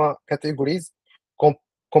asthma categories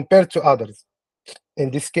compared to others. In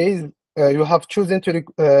this case, you have chosen to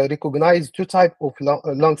recognize two types of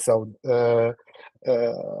lung sound,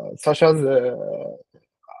 such as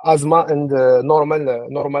asthma and normal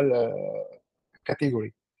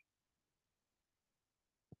category.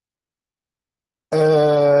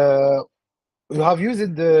 You have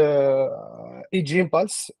used the each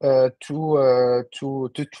impulse to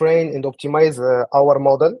train and optimize our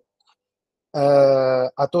model.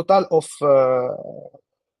 A total of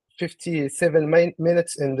 57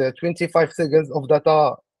 minutes and 25 seconds of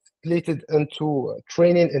data split into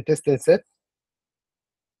training and testing set.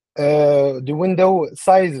 The window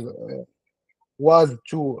size was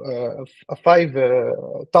to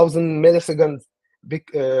 5,000 milliseconds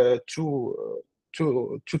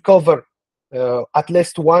to cover at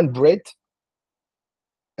least one breath,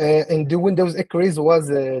 and the Windows accuracy was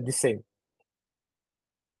the same.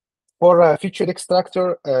 For a feature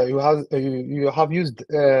extractor, you have used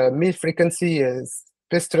mid frequency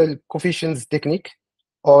spectral coefficients technique,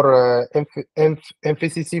 or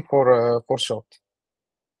MFCC for short.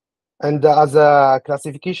 And as a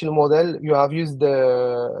classification model, you have used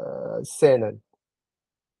the CNN.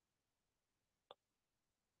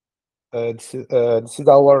 This is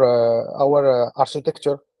our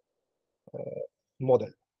architecture model.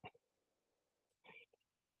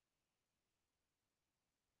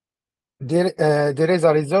 There is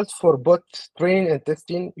a result for both training and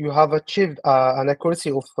testing. You have achieved an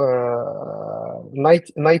accuracy of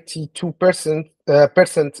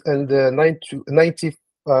 92% and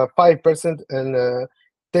 95% in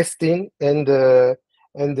testing and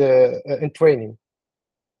in training.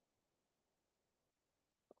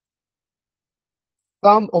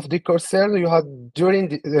 Some of the concern you had during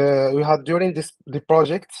the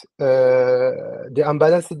project, the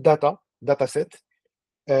unbalanced dataset.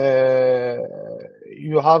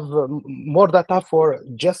 You have more data for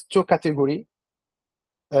just two categories,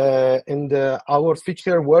 and our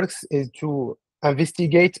feature works is to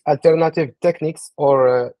investigate alternative techniques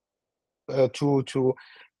or to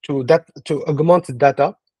augment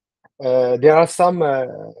data. There are some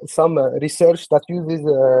research that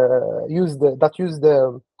use the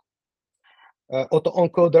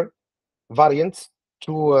autoencoder variants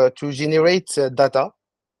to generate data.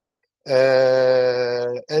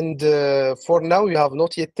 And for now, we have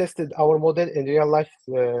not yet tested our model in real life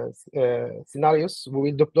scenarios. We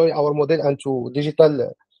will deploy our model into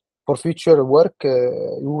digital for future work.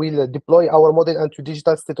 We will deploy our model into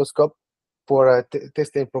digital stethoscope for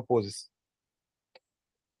testing purposes.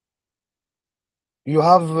 You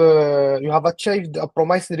have achieved a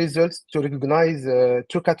promising results to recognize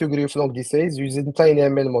two categories of long disease using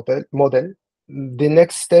TinyML model. The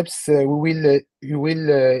next steps we will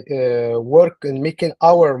work on making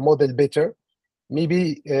our model better,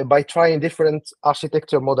 maybe by trying different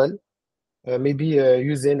architecture model. maybe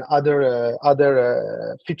using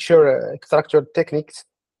other feature extractor techniques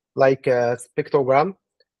like spectrogram.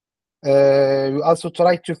 We also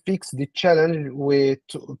try to fix the challenge we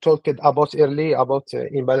talked about earlier about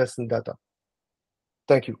imbalance in data.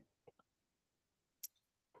 Thank you.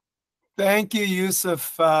 Thank you,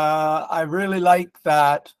 Youssef. I really like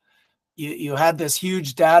that you had this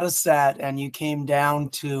huge data set and you came down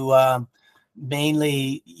to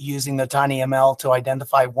mainly using the TinyML to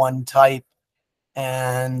identify one type,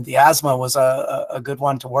 and the asthma was a good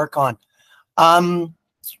one to work on.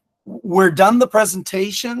 We're done the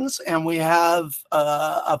presentations and we have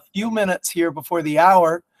a few minutes here before the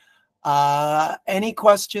hour. Any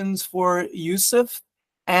questions for Youssef?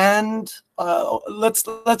 And let's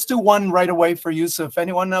do one right away for Youssef.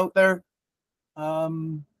 Anyone out there?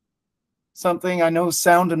 Something I know,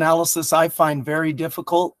 sound analysis, I find very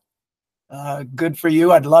difficult. Good for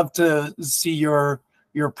you. I'd love to see your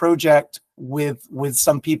project with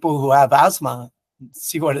some people who have asthma.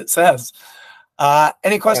 See what it says.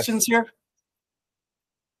 Any questions here?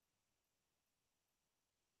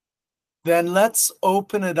 Then let's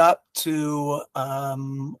open it up to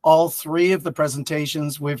all three of the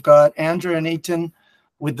presentations. We've got Andrew and Eitan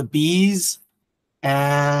with the bees,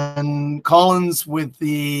 and Collins with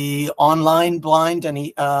the online blind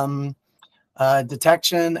and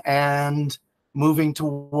detection, and moving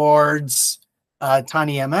towards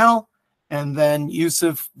TinyML, and then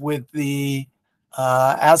Youssef with the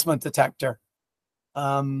asthma detector.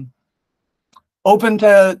 Open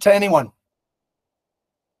to anyone.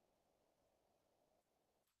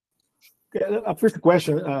 First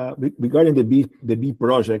question regarding the bee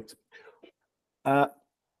project.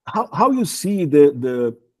 How you see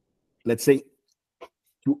the let's say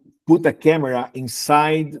to put a camera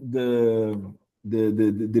inside the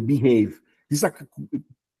beehive? This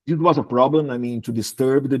was a problem. I mean, to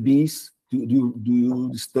disturb the bees. Do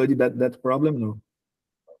you study that problem? No.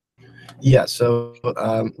 Yeah, so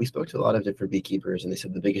we spoke to a lot of different beekeepers, and they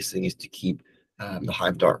said the biggest thing is to keep the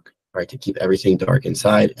hive dark, right? To keep everything dark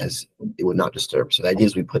inside, as it would not disturb. So the idea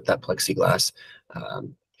is we put that plexiglass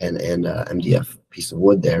and MDF piece of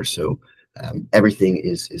wood there, so everything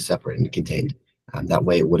is separate and contained. That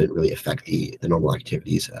way, it wouldn't really affect the normal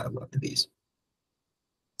activities of the bees.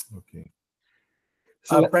 Okay.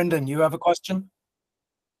 So, Brendan, you have a question?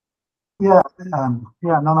 Yeah,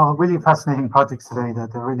 no, really fascinating projects today. They're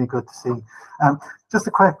really good to see. Just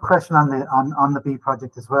a quick question on the bee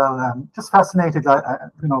project as well. Just fascinated,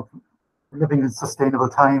 you know, living in sustainable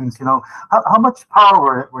times. You know, how much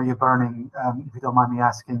power were you burning, if you don't mind me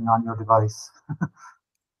asking, on your device?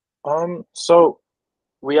 So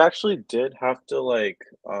we actually did have to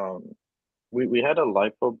we had a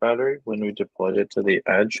LiPo battery when we deployed it to the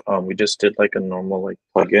edge. We just did like a normal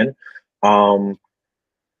plug-in.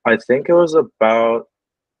 I think it was about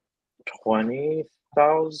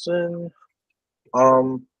 20,000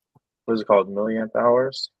 what's it called, milliamp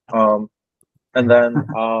hours. And then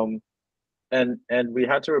and we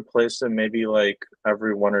had to replace them maybe like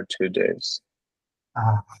every 1 or 2 days.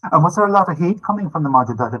 And was there a lot of heat coming from the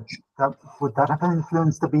module that would that have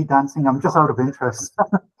influenced the bee dancing? I'm just out of interest.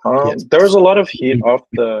 Yes. There was a lot of heat off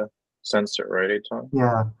the sensor, right, Eitan?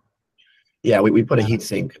 Yeah. Yeah, we put a heat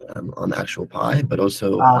sink on the actual Pi, but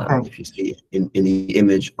also okay. if you see in the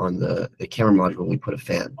image on the camera module, we put a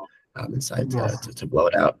fan inside Yes. to blow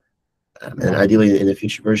it out. And ideally, in a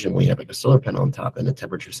future version, we have like a solar panel on top and a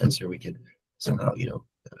temperature sensor. We could somehow, you know,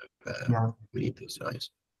 we need those values.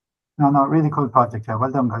 No, really cool project. Yeah, well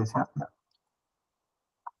done, guys.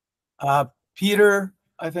 Yeah. Peter,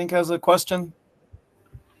 I think, has a question.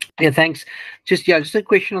 Yeah, thanks. Just a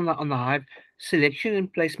question on the hive selection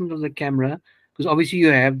and placement of the camera, because obviously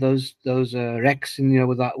you have those racks in, you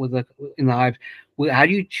know, in the hive. How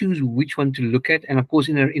do you choose which one to look at? And of course,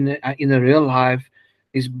 in a real hive,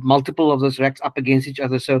 there's multiple of those racks up against each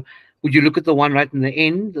other. So would you look at the one right in the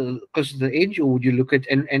end, close to the edge, or would you look at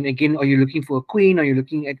and again, are you looking for a queen? Are you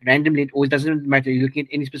looking at randomly, or it doesn't matter? Are you looking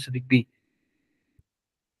at any specific bee?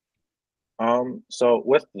 So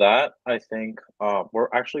with that, I think we're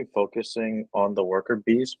actually focusing on the worker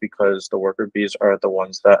bees because the worker bees are the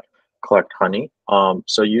ones that collect honey.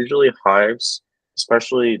 So usually hives,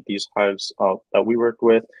 especially these hives that we work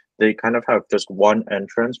with, they kind of have just one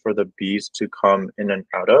entrance for the bees to come in and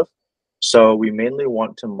out of. So we mainly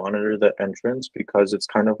want to monitor the entrance because it's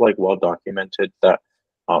kind of like well documented that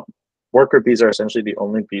worker bees are essentially the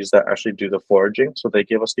only bees that actually do the foraging. So they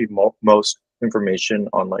give us the most information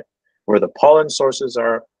on like where the pollen sources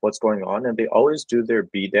are, what's going on, and they always do their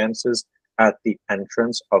bee dances at the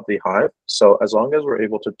entrance of the hive. So as long as we're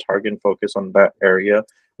able to target and focus on that area,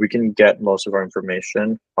 we can get most of our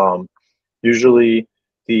information. Usually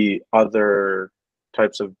the other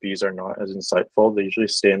types of bees are not as insightful. They usually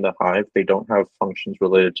stay in the hive. They don't have functions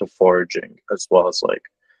related to foraging as well as like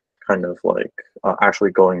kind of like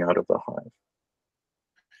actually going out of the hive.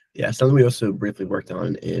 Yeah, something we also briefly worked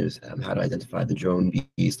on is how to identify the drone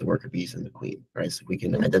bees, the worker bees, and the queen, right? So we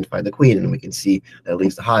can identify the queen and we can see that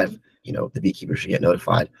leaves the hive, you know, the beekeeper should get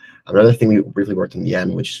notified. Another thing we briefly worked on in the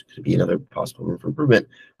end, which could be another possible room for improvement,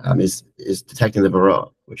 is detecting the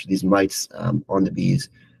varroa, which are these mites on the bees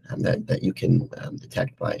that you can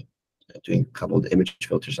detect by doing coupled image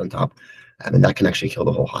filters on top, and that can actually kill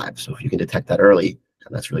the whole hive. So if you can detect that early,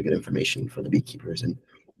 that's really good information for the beekeepers. And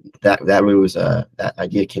that was that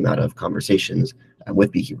idea came out of conversations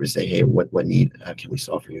with beekeepers. Say, hey, what need can we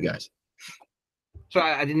solve for you guys? So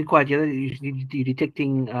I didn't quite hear that. You're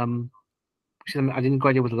detecting I didn't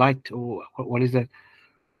quite hear with light, or what is that?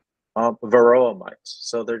 Varroa mites.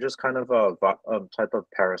 So they're just kind of a type of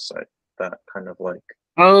parasite that kind of like.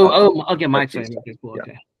 Okay, mites. Okay, cool. Yeah.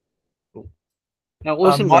 Okay, cool. Now,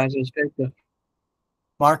 awesome, guys. It was great.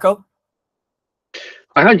 Marco?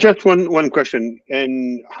 I had just one question.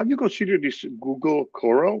 And have you considered this Google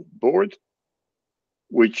Coral board,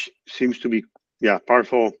 which seems to be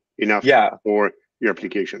powerful enough for your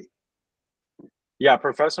application? Yeah,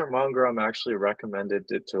 Professor Mongram actually recommended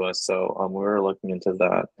it to us, so we were looking into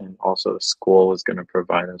that, and also the school was going to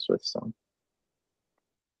provide us with some.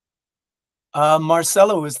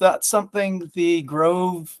 Marcelo, is that something the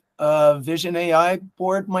Grove Vision AI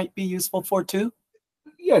board might be useful for too?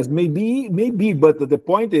 Yes, maybe, but the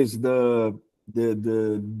point is the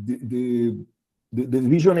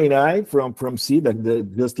Vision AI from C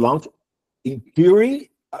that just launched. In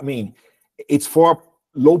theory, I mean, it's for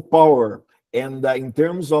low power, and in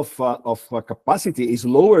terms of capacity, is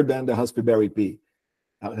lower than the Raspberry Pi.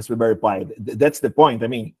 That's the point. I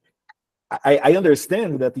mean, I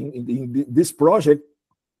understand that in this project,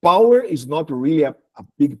 power is not really a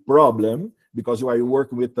big problem, because you are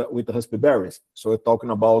working with the Raspberries. So we're talking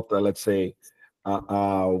about, let's say,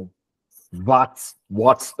 watts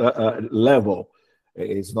level.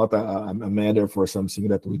 It's not a matter for something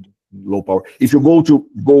that we low power. If you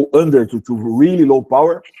go under to really low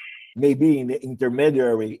power, maybe in the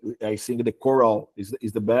intermediary, I think the Coral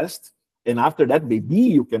is the best. And after that, maybe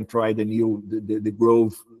you can try the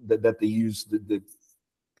Grove that they use, the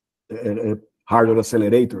hardware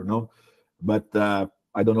accelerator, no? But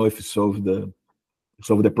I don't know if it solves the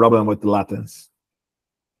problem with the latence.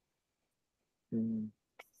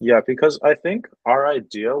 Yeah, because I think our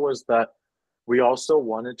idea was that we also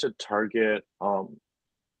wanted to target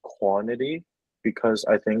quantity, because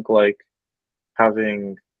I think like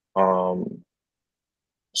having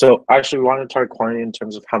so actually we want to target quantity in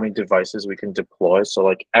terms of how many devices we can deploy. So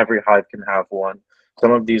like every hive can have one.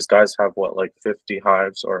 Some of these guys have what, like 50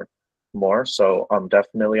 hives or more. So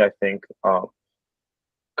definitely I think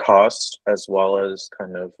cost as well as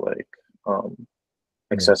kind of like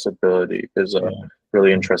accessibility is a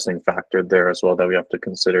really interesting factor there as well that we have to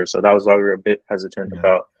consider. So that was why we were a bit hesitant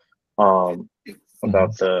about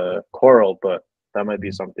the Coral, but that might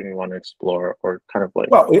be something we want to explore, or kind of like.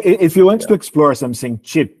 Well, if you want to explore something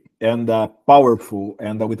cheap and powerful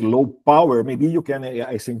and with low power, maybe you can.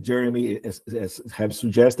 I think Jeremy have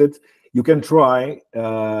suggested you can try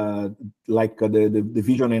like the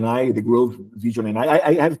Vision AI, the Grove Vision AI.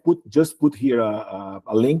 I have just put here a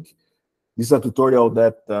link. This is a tutorial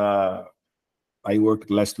that I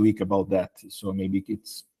worked last week about that. So maybe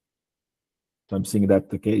it's something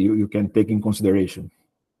that you can take in consideration.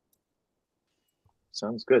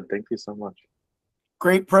 Sounds good. Thank you so much.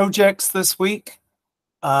 Great projects this week.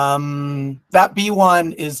 That B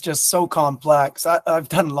one is just so complex. I've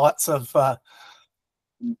done lots of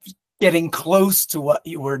getting close to what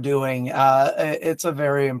you were doing. It's a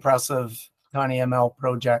very impressive TinyML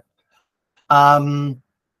project. And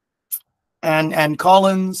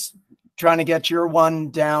Collins, trying to get your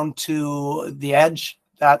one down to the edge,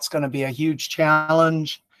 that's going to be a huge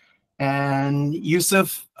challenge. And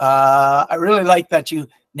Youssef, I really like that you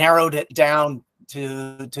narrowed it down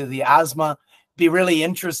to the asthma. Be really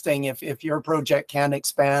interesting if your project can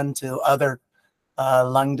expand to other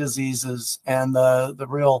lung diseases, and the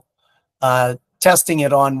real testing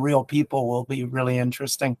it on real people will be really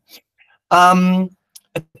interesting.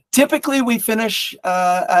 Typically we finish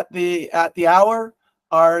at the hour.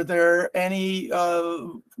 Are there any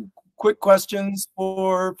quick questions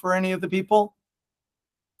for any of the people?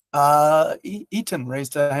 Eitan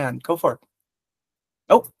raised a hand. Go for it.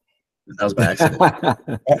 Oh, that was by accident.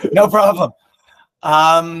 No problem.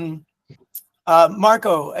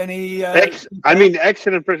 Marco, any? I mean,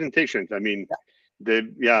 excellent presentations. I mean,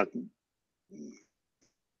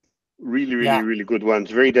 really good ones,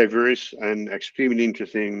 very diverse and extremely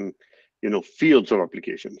interesting, fields of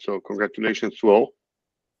application. So congratulations to all.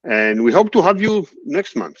 And we hope to have you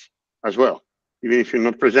next month as well, even if you're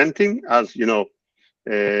not presenting, as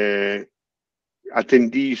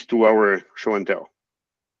attendees to our show and tell.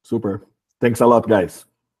 Super. Thanks a lot, guys.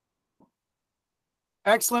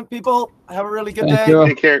 Excellent, people. Have a really good Thank day. you.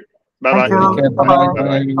 Take care. Bye-bye. Take care.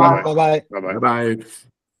 Bye. Bye-bye. Bye-bye.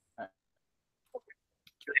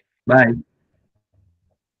 Bye.